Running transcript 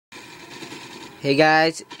Hey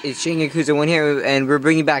guys, it's Xxcodbros here, and we're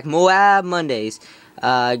bringing back Moab Mondays.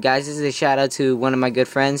 Guys, this is a shout out to one of my good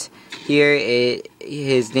friends here.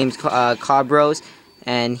 His name's Xxcodbros,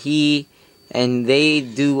 and they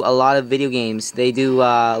do a lot of video games. They do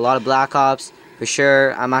a lot of Black Ops for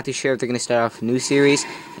sure. I'm not too sure if they're gonna start off a new series.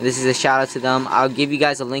 And this is a shout out to them. I'll give you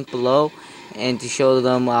guys a link below and to show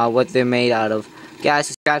them what they're made out of. Guys,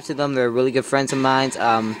 subscribe to them. They're really good friends of mine.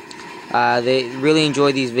 They really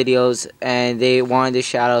enjoy these videos and they wanted a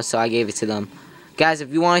shout out, so I gave it to them. Guys,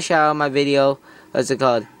 if you want to shout out my video, what's it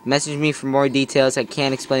called? Message me for more details. I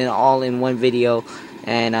can't explain it all in one video,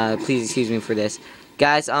 and please excuse me for this.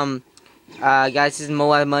 Guys, guys, this is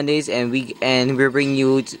Moab Mondays, and we're bringing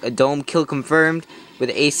you a dome kill confirmed with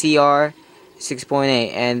ACR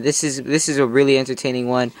 6.8, and this is a really entertaining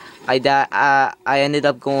one. I ended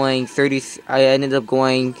up going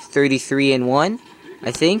 33-1. I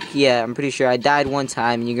think, yeah, I'm pretty sure. I died one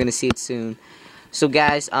time, and you're gonna see it soon. So,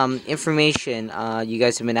 guys, information. You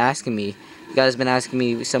guys have been asking me. You guys have been asking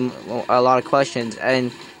me a lot of questions,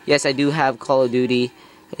 and yes, I do have Call of Duty.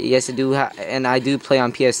 Yes, I do and I do play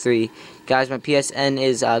on PS3. Guys, my PSN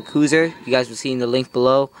is Cruiser. You guys will see in the link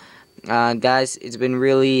below. Guys, it's been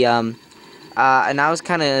really and I was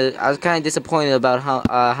kind of disappointed about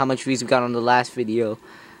how much views we got on the last video.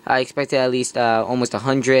 I expected at least almost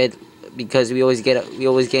 100. Because we always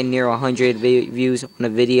get near 100 views on a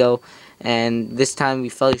video, and this time we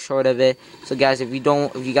fell short of it. So guys, if you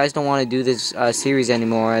guys don't want to do this series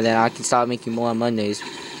anymore, then I can stop making more on Mondays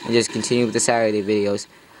and just continue with the Saturday videos.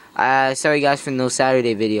 Sorry guys for no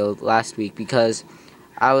Saturday video last week, because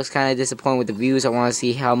I was kind of disappointed with the views. I want to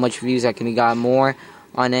see how much views I can got more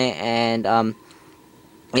on it, and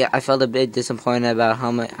yeah, I felt a bit disappointed about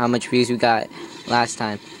how much views we got last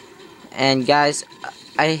time. And guys,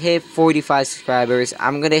 I hit 45 subscribers.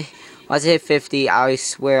 Once I hit 50, I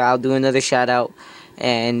swear I'll do another shout out,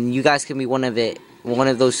 and you guys can be one of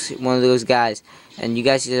those guys. And you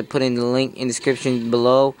guys just put in the link in the description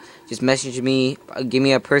below. Just message me, give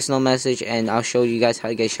me a personal message, and I'll show you guys how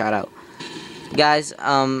to get a shout out. Guys,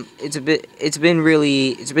 it's been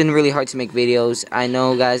really hard to make videos. I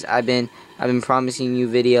know, guys. I've been promising you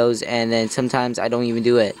videos, and then sometimes I don't even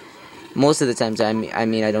do it. Most of the times, I mean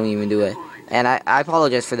I don't even do it. And I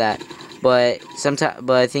apologize for that, but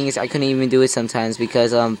the thing is, I couldn't even do it sometimes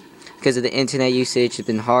because of the internet usage. It's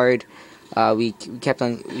been hard. We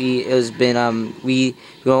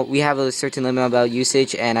have a certain limit about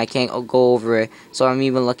usage, and I can't go over it. So I'm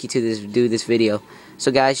even lucky to do this video.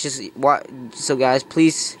 So guys,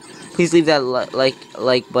 please leave that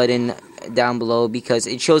like button down below, because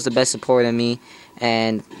it shows the best support of me,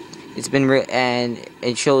 and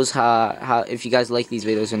it shows how if you guys like these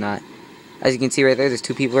videos or not. As you can see right there, there's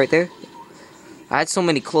two people right there. I had so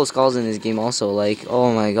many close calls in this game also, like,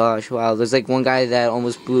 oh my gosh, wow. There's like one guy that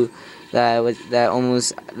almost blew, that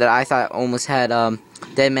I thought almost had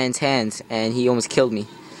dead man's hands, and he almost killed me.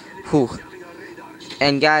 Whew.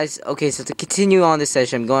 And guys, okay, so to continue on this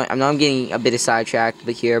session, I know I'm getting a bit of sidetracked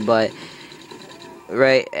here, but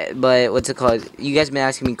what's it called? You guys have been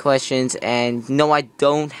asking me questions, and no, I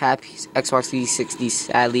don't have Xbox 360,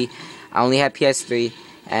 sadly. I only have PS3.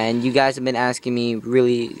 And you guys have been asking me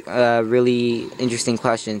really interesting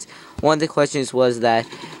questions. One of the questions was that,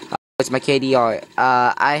 what's my KDR?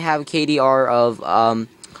 I have a KDR of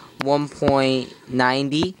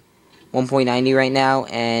 1.90 right now,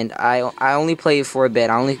 and I only play it for a bit.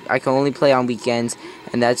 I can only play on weekends,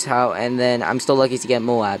 and that's how. And then I'm still lucky to get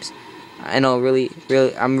Moabs. I know,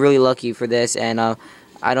 I'm really lucky for this, and I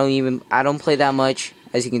don't play that much,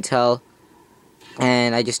 as you can tell,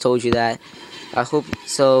 and I just told you that. I hope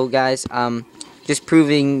so, guys. Just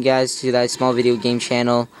proving, guys, to that small video game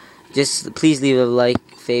channel. Just please leave a like,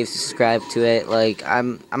 fave, subscribe to it. Like,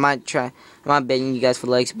 I'm not begging you guys for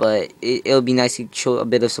likes, but it'll be nice to show a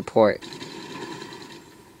bit of support.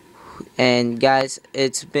 And guys,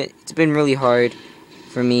 it's been really hard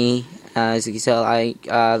for me. As you can tell,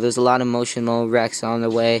 there's a lot of emotional wrecks on the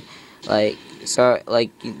way. Like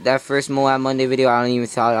that first Moab Monday video, I don't even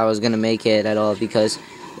thought I was gonna make it at all, because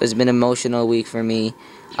it's been an emotional week for me.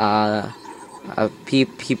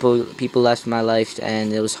 People left my life,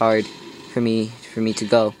 and it was hard for me to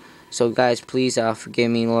go. So guys, please forgive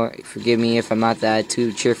me, Lord. Forgive me if I'm not that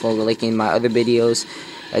too cheerful like in my other videos,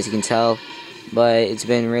 as you can tell. But it's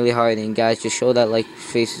been really hard, and guys, just show that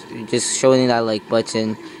just showing that like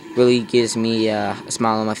button really gives me a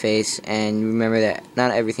smile on my face. And remember that not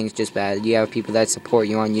everything's just bad. You have people that support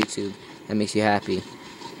you on YouTube. That makes you happy.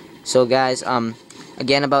 So guys,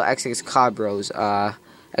 again about Xxcodbros.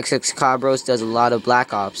 Xxcodbros does a lot of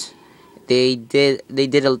Black Ops. They did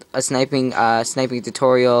a sniping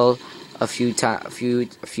tutorial a few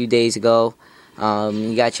days ago.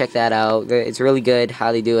 You gotta check that out. It's really good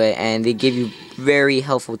how they do it, and they give you very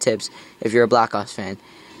helpful tips if you're a Black Ops fan.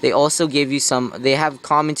 They also give you they have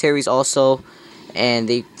commentaries also, and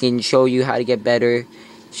they can show you how to get better,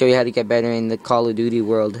 in the Call of Duty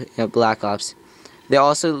world of Black Ops. They're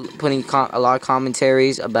also putting a lot of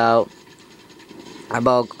commentaries about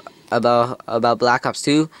Black Ops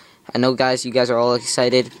 2. I know, guys, you guys are all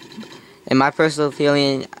excited. In my personal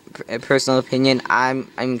opinion, I'm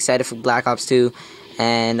excited for Black Ops 2,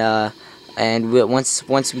 and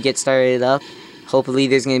once we get started up, hopefully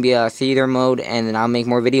there's gonna be a theater mode, and then I'll make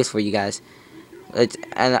more videos for you guys.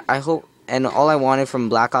 And I hope, and all I wanted from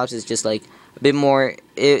Black Ops is just like a bit more.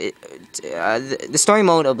 The story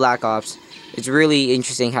mode of Black Ops, it's really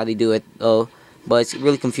interesting how they do it though, but it's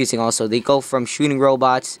really confusing also. They go from shooting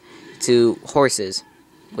robots to horses,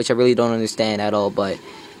 which I really don't understand at all, but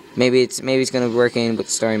maybe it's gonna work in with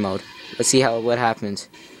the story mode. Let's see what happens.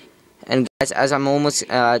 And guys, as I'm almost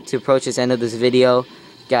to approach this end of this video,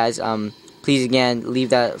 guys, please again leave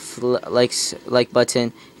that like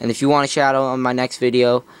button, and if you want a shout out on my next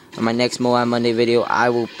video, on my next Moab Monday video, I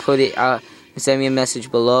will put it. Send me a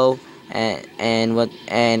message below, and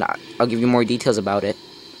I'll give you more details about it.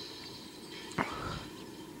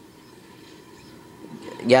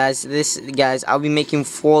 Guys, I'll be making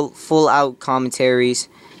full out commentaries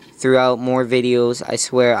throughout more videos. I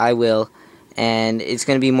swear I will, and it's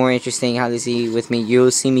gonna be more interesting how to see with me.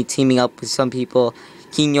 You'll see me teaming up with some people.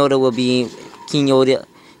 King Yoda,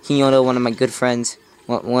 one of my good friends,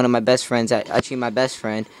 one of my best friends, actually my best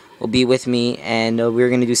friend, will be with me, and we're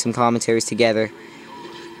gonna do some commentaries together.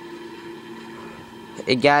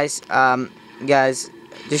 Guys,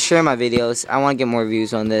 just share my videos. I want to get more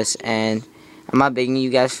views on this, and I'm not begging you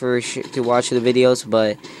guys to watch the videos,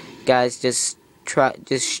 but guys, just try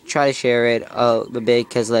to share it a bit,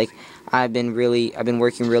 because like I've been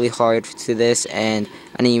working really hard to this, and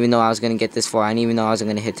I didn't even know I was gonna get this far. I didn't even know I was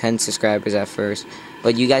gonna hit 10 subscribers at first,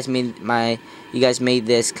 but you guys made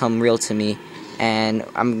this come real to me, and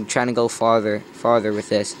I'm trying to go farther with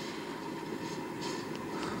this.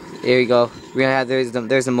 There you go. We're gonna have there's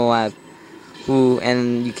the Moab. Ooh,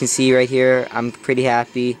 and you can see right here, I'm pretty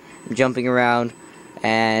happy. I'm jumping around,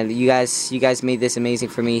 and you guys made this amazing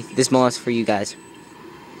for me. This Moab's for you guys.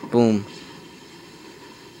 Boom.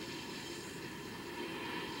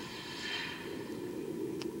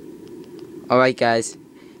 Alright, guys,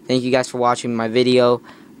 thank you guys for watching my video.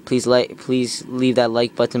 Please leave that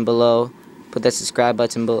like button below, put that subscribe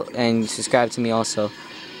button below, and subscribe to me also.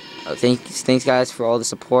 Thanks guys for all the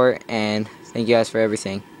support, and thank you guys for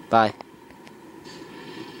everything. Bye.